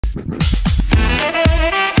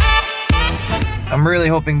I'm really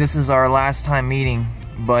hoping this is our last time meeting,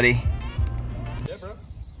 buddy. Yeah, bro.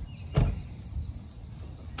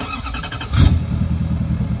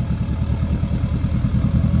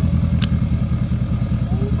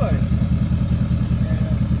 Oh, buddy.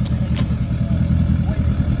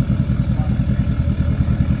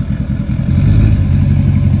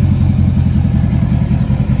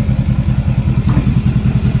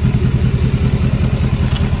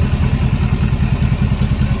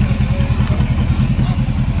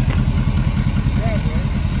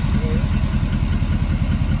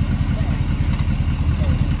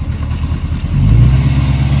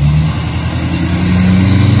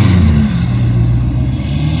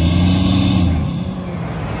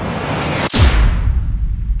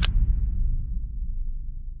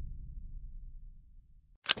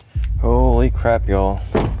 Holy crap, y'all.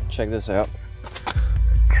 Check this out.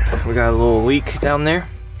 We got a little leak down there.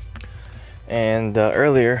 And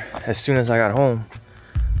earlier, as soon as I got home,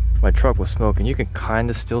 my truck was smoking. You can kind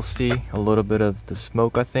of still see a little bit of the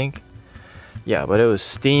smoke, I think. Yeah, but it was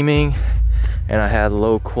steaming, and I had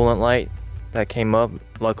low coolant light that came up,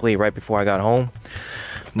 luckily right before I got home.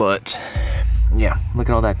 But yeah, look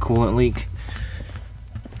at all that coolant leak.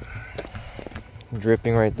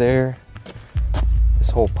 Dripping right there. This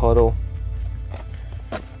whole puddle,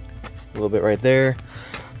 a little bit right there.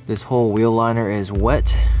 This whole wheel liner is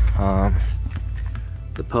wet.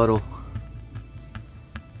 The puddle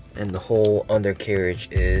and the whole undercarriage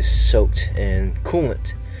is soaked in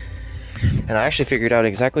coolant. And I actually figured out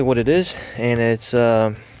exactly what it is, and it's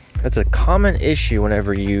a common issue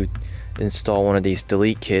whenever you install one of these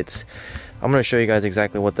delete kits. I'm going to show you guys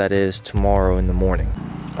exactly what that is tomorrow in the morning.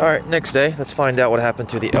 All right, next day, let's find out what happened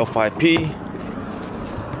to the L5P.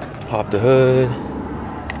 Pop the hood.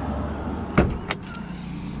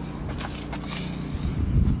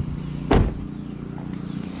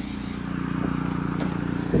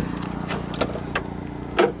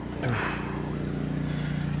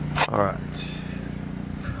 All right.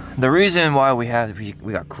 The reason why we got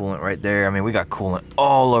coolant right there, I mean, we got coolant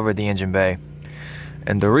all over the engine bay.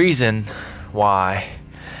 And the reason why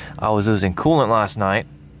I was losing coolant last night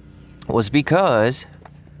was because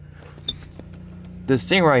this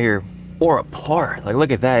thing right here tore apart. Like,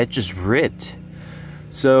 look at that, it just ripped.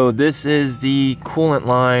 So this is the coolant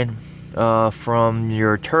line from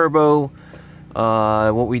your turbo.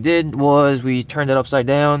 What we did was we turned it upside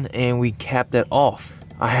down and we capped it off.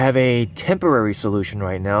 I have a temporary solution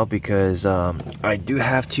right now because I do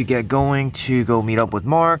have to get going to go meet up with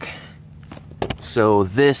Mark. So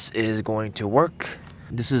this is going to work.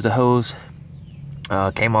 This is the hose.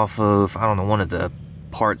 Came off of, I don't know, one of the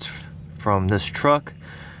parts from this truck.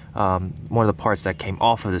 One of the parts that came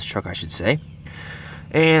off of this truck, I should say.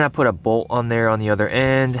 And I put a bolt on there on the other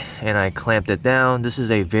end and I clamped it down. This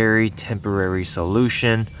is a very temporary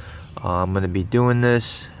solution. I'm going to be doing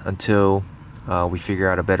this until we figure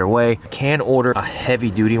out a better way. Can order a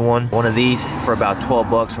heavy duty one of these for about 12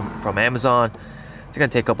 bucks from Amazon. It's going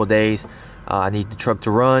to take a couple days. I need the truck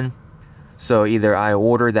to run. So either I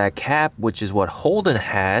order that cap, which is what Holden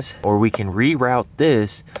has, or we can reroute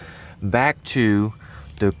this back to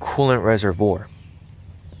the coolant reservoir,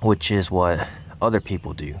 which is what other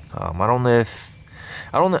people do. I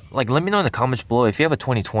don't know, like, let me know in the comments below if you have a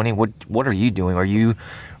 2020, what are you doing? Are you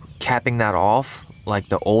capping that off like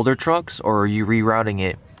the older trucks, or are you rerouting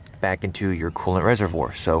it back into your coolant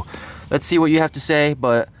reservoir? So let's see what you have to say,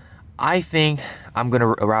 but I think I'm gonna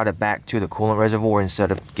route it back to the coolant reservoir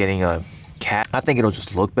instead of getting a cap. I think it'll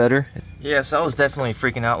just look better. Yeah, so I was definitely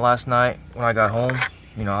freaking out last night when I got home,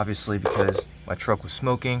 you know, obviously because my truck was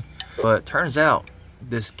smoking. But turns out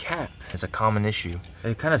this cap is a common issue.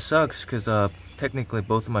 It kind of sucks because technically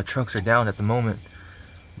both of my trucks are down at the moment,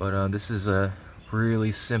 but this is a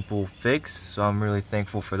really simple fix, so I'm really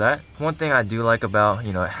thankful for that. One thing I do like about,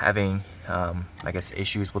 you know, having I guess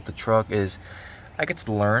issues with the truck is I get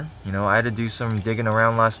to learn. You know, I had to do some digging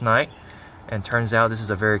around last night, and turns out this is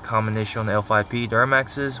a very common issue on the L5P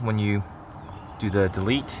Duramaxes when you do the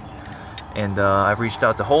delete. And I've reached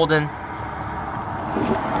out to Holden.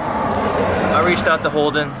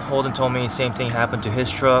 Holden told me the same thing happened to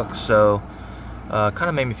his truck, so kind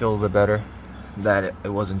of made me feel a little bit better that it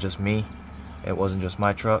wasn't just me, it wasn't just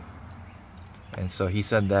my truck. And so he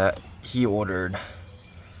said that he ordered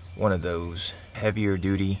one of those heavier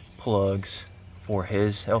duty plugs for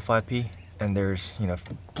his L5P, and there's, you know,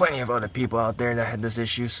 plenty of other people out there that had this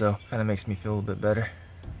issue, so kind of makes me feel a bit better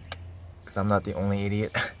because I'm not the only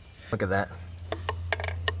idiot. Look at that.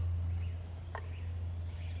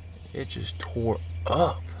 It just tore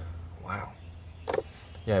up. Wow.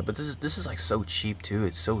 Yeah, but this is like so cheap too.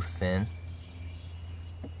 It's so thin.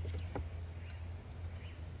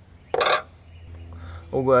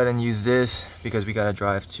 We'll go ahead and use this because we gotta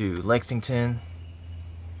drive to Lexington,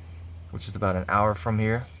 which is about an hour from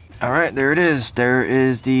here. All right, there it is. There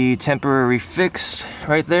is the temporary fix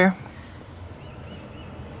right there.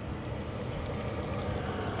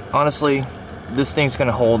 Honestly, this thing's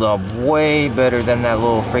gonna hold up way better than that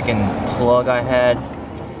little freaking plug I had,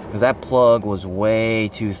 because that plug was way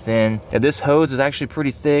too thin. Yeah, this hose is actually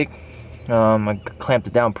pretty thick. I clamped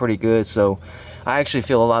it down pretty good, so I actually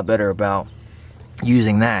feel a lot better about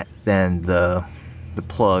using that than the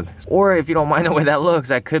plug. Or if you don't mind the way that looks,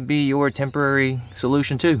 that could be your temporary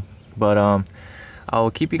solution too. But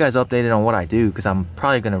I'll keep you guys updated on what I do, because I'm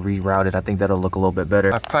probably going to reroute it. I think that'll look a little bit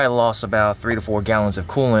better. I've probably lost about 3 to 4 gallons of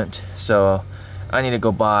coolant, so I need to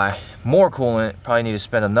go buy more coolant. Probably need to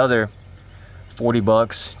spend another 40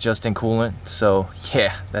 bucks just in coolant. So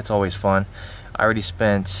yeah, that's always fun. I already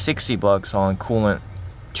spent 60 bucks on coolant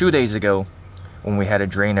 2 days ago when we had to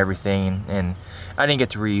drain everything, and I didn't get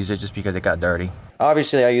to reuse it just because it got dirty.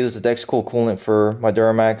 Obviously I use the Dexcool coolant for my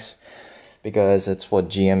Duramax because it's what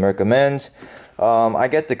GM recommends. I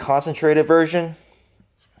get the concentrated version,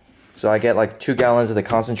 so I get like 2 gallons of the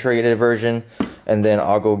concentrated version, and then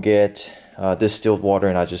I'll go get distilled water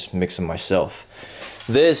and I just mix them myself.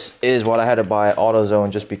 This is what I had to buy at AutoZone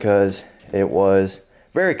just because it was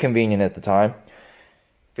very convenient at the time.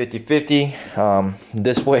 50-50.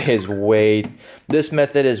 This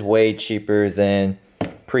method is way cheaper than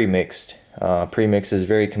pre-mixed. Pre-mix is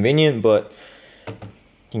very convenient, but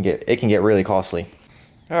it can get really costly.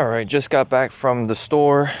 Alright, just got back from the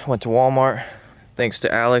store, went to Walmart. Thanks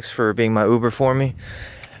to Alex for being my Uber for me.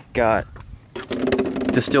 Got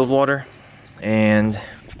distilled water, and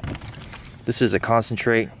this is a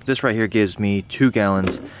concentrate. This right here gives me 2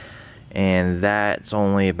 gallons, and that's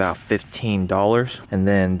only about $15. And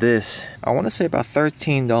then this, I want to say about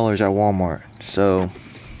 $13 at Walmart. So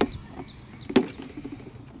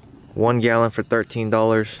 1 gallon for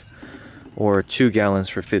 $13. Or 2 gallons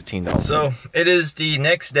for $15. So it is the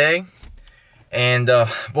next day, and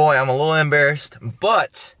boy, I'm a little embarrassed,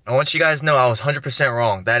 but I want you guys to know I was 100%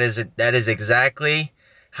 wrong. That is exactly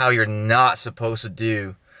how you're not supposed to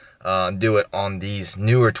do it on these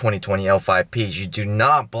newer 2020 L5Ps. You do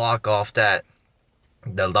not block off the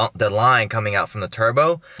line coming out from the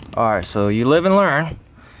turbo. All right, so you live and learn.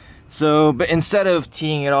 So, but instead of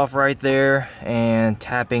teeing it off right there and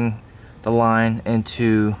tapping the line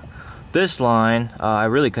into this line, I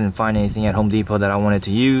really couldn't find anything at Home Depot that I wanted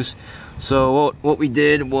to use. So what we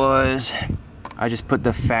did was I just put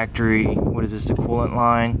the factory, what is this, the coolant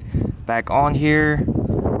line back on here,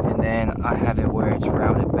 and then I have it where it's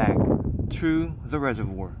routed back to the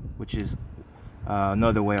reservoir, which is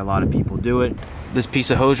another way a lot of people do it. This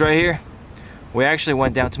piece of hose right here, we actually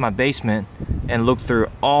went down to my basement and looked through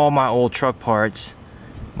all my old truck parts,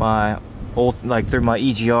 through my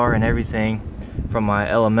EGR and everything, from my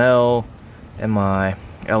LML and my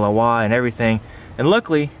LOY and everything, and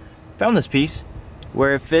luckily found this piece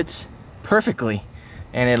where it fits perfectly,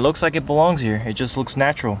 and it looks like it belongs here. It just looks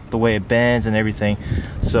natural the way it bends and everything.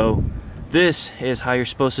 So this is how you're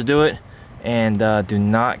supposed to do it, and do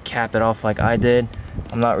not cap it off like I did.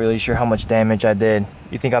 I'm not really sure how much damage I did.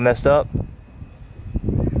 You think I messed up?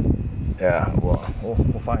 Yeah, well,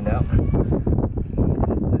 we'll find out. It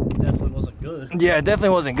definitely wasn't good. Yeah, it definitely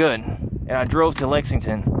wasn't good. And I drove to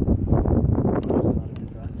Lexington.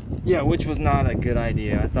 Yeah, which was not a good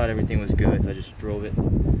idea. I thought everything was good, so I just drove it.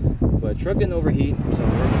 But truck didn't overheat, so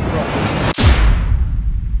we're all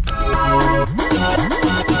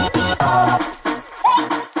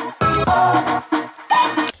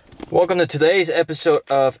good. Welcome to today's episode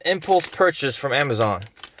of Impulse Purchase from Amazon.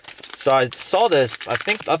 So I saw this, I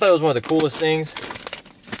thought it was one of the coolest things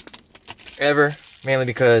ever, mainly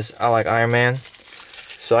because I like Iron Man.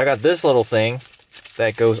 So I got this little thing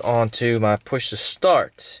that goes on to my push to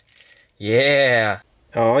start. Yeah.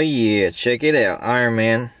 Oh yeah, check it out. Iron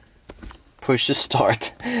Man push to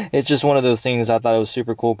start. It's just one of those things. I thought it was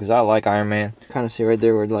super cool because I like Iron Man. Kind of see right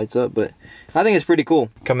there where it lights up, but I think it's pretty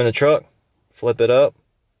cool. Come in the truck, flip it up,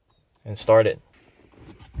 and start it.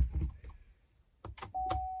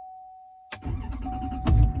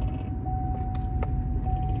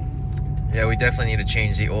 Yeah, we definitely need to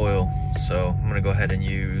change the oil, so I'm gonna go ahead and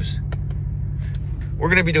we're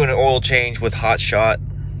gonna be doing an oil change with Hot Shot,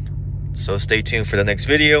 so stay tuned for the next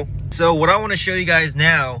video. So what I want to show you guys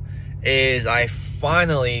now is I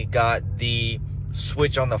finally got the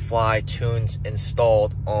switch on the fly tunes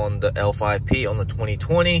installed on the L5P on the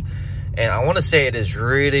 2020, and I want to say it is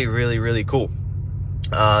really cool.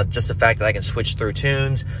 Just the fact that I can switch through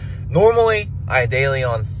tunes. Normally, I daily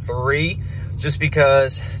on 3, just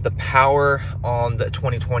because the power on the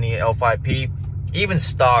 2020 L5P, even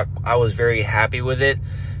stock, I was very happy with it.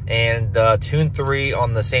 And tune 3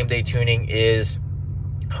 on the same day tuning is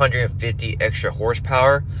 150 extra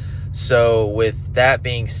horsepower. So with that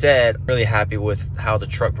being said, I'm really happy with how the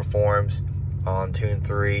truck performs on tune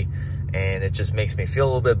 3, and it just makes me feel a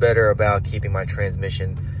little bit better about keeping my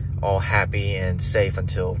transmission all happy and safe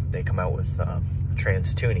until they come out with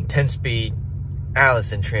trans tuning. 10-speed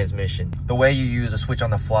Allison transmission. The way you use a switch on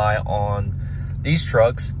the fly on these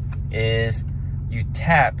trucks is you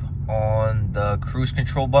tap on the cruise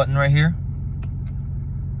control button right here,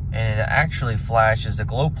 and it actually flashes the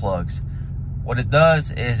glow plugs. What it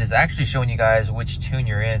does is it's actually showing you guys which tune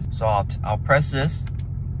you're in. So I'll press this,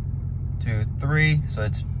 2, 3. So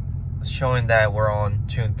it's showing that we're on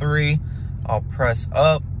tune 3. I'll press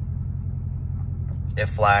up. It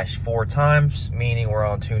flashed 4 times, meaning we're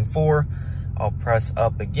on tune 4. I'll press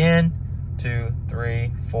up again, 2,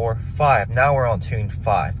 3, 4, 5. Now we're on tune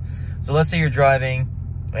 5. So let's say you're driving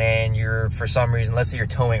and you're, for some reason, let's say you're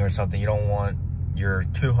towing or something. You don't want your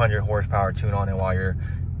 200 horsepower tune on it while you're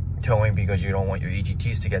towing because you don't want your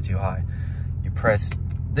EGTs to get too high. You press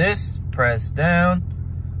this, press down.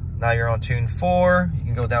 Now you're on tune 4. You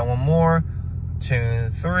can go down one more,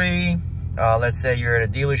 tune 3. Let's say you're at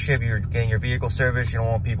a dealership, you're getting your vehicle service, you don't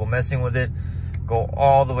want people messing with it. Go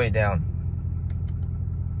all the way down.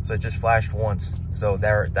 So it just flashed once. So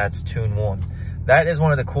that's tune 1. That is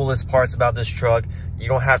one of the coolest parts about this truck. You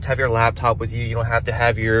don't have to have your laptop with you. You don't have to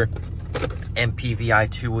have your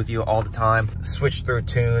MPVI2 with you all the time. Switch through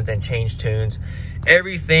tunes and change tunes.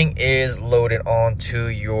 Everything is loaded onto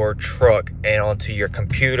your truck and onto your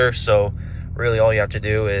computer. So really all you have to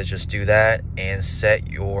do is just do that and set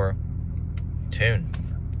your tune.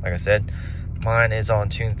 Like I said, mine is on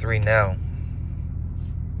tune 3 now.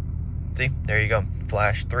 See, there you go,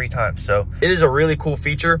 flashed 3 times. So it is a really cool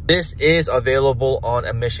feature. This is available on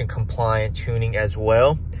emission compliant tuning as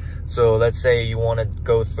well. So let's say you want to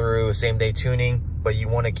go through same day tuning, but you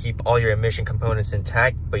want to keep all your emission components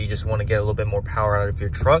intact, but you just want to get a little bit more power out of your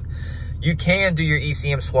truck. You can do your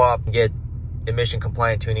ECM swap and get emission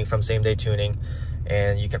compliant tuning from same day tuning.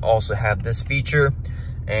 And you can also have this feature.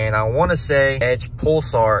 And I want to say Edge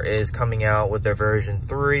Pulsar is coming out with their version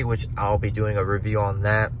 3, which I'll be doing a review on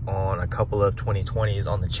that on a couple of 2020s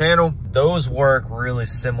on the channel. Those work really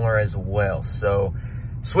similar as well. So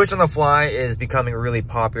switch on the fly is becoming really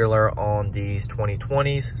popular on these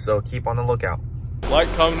 2020s. So keep on the lookout.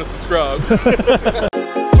 Like, comment, and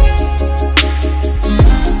subscribe.